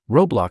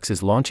Roblox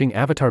is launching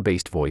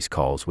avatar-based voice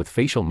calls with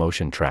facial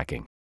motion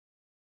tracking.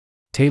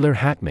 Taylor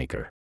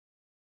Hatmaker.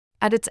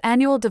 At its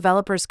annual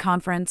developers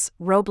conference,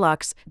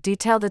 Roblox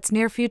detailed its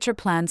near-future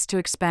plans to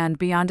expand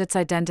beyond its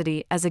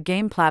identity as a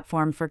game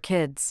platform for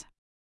kids.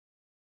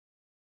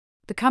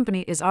 The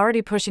company is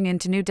already pushing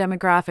into new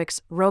demographics.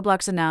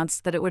 Roblox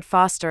announced that it would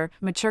foster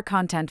mature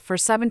content for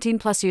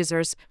 17+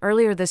 users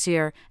earlier this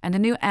year, and a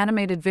new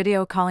animated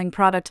video calling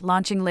product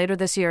launching later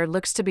this year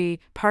looks to be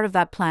part of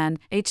that plan.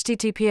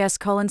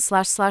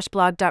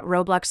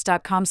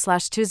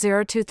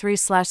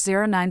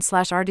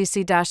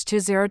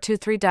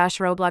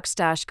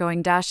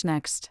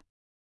 https://blog.roblox.com/2023/09/rdc-2023-roblox-going-next.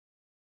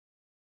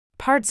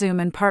 Part Zoom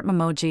and part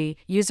Memoji,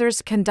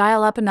 users can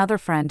dial up another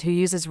friend who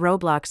uses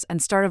Roblox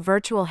and start a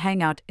virtual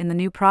hangout in the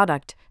new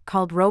product,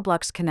 called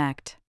Roblox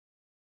Connect.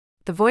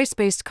 The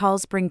voice-based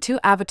calls bring two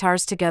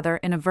avatars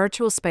together in a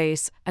virtual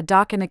space, a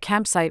dock and a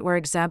campsite where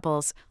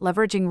examples,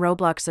 leveraging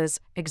Roblox's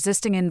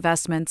existing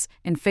investments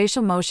in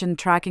facial motion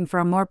tracking for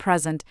a more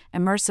present,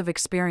 immersive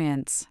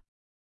experience.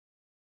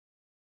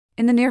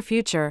 In the near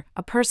future,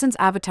 a person's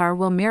avatar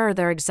will mirror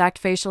their exact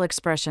facial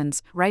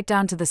expressions, right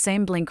down to the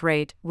same blink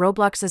rate,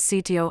 Roblox's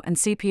CTO and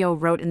CPO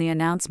wrote in the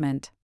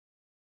announcement.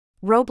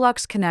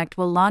 Roblox Connect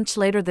will launch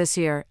later this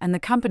year, and the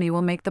company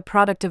will make the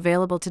product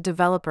available to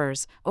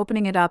developers,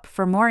 opening it up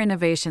for more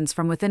innovations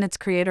from within its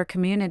creator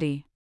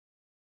community.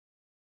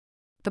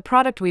 The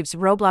product weaves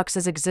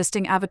Roblox's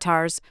existing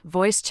avatars,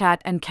 voice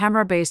chat, and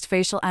camera-based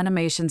facial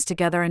animations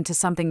together into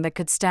something that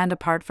could stand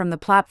apart from the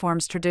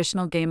platform's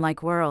traditional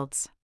game-like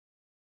worlds.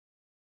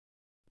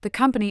 The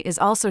company is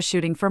also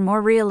shooting for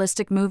more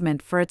realistic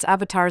movement for its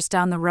avatars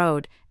down the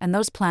road, and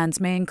those plans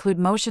may include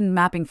motion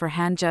mapping for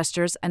hand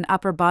gestures and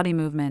upper body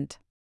movement.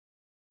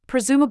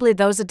 Presumably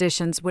those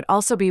additions would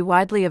also be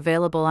widely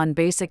available on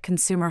basic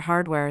consumer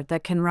hardware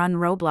that can run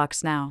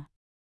Roblox now.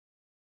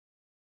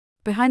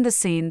 Behind the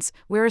scenes,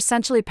 we're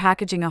essentially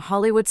packaging a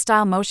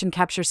Hollywood-style motion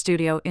capture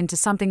studio into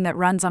something that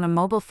runs on a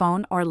mobile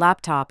phone or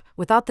laptop,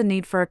 without the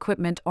need for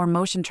equipment or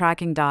motion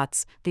tracking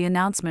dots, the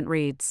announcement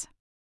reads.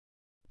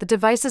 The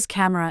device's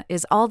camera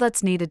is all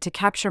that's needed to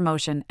capture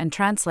motion and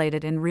translate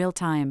it in real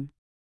time.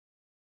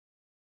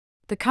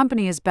 The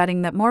company is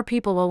betting that more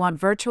people will want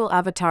virtual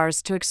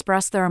avatars to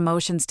express their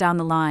emotions down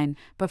the line,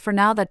 but for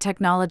now that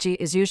technology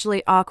is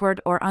usually awkward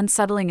or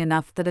unsettling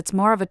enough that it's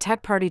more of a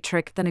tech party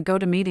trick than a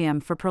go-to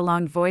medium for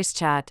prolonged voice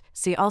chat.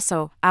 See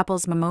also,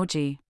 Apple's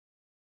Memoji.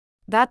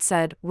 That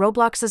said,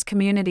 Roblox's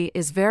community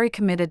is very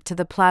committed to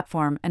the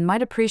platform and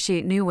might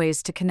appreciate new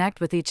ways to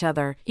connect with each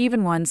other,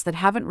 even ones that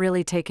haven't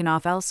really taken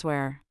off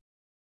elsewhere.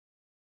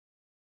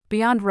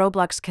 Beyond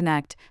Roblox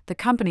Connect, the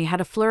company had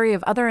a flurry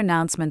of other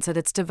announcements at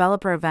its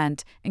developer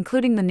event,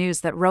 including the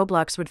news that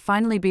Roblox would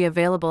finally be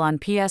available on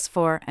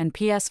PS4 and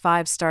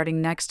PS5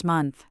 starting next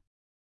month.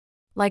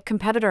 Like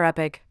competitor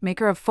Epic,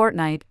 maker of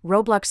Fortnite,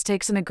 Roblox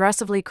takes an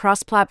aggressively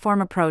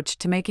cross-platform approach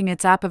to making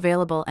its app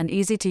available and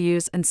easy to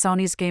use, and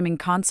Sony's gaming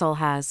console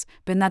has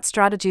been that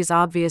strategy's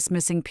obvious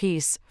missing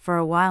piece for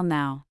a while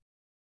now.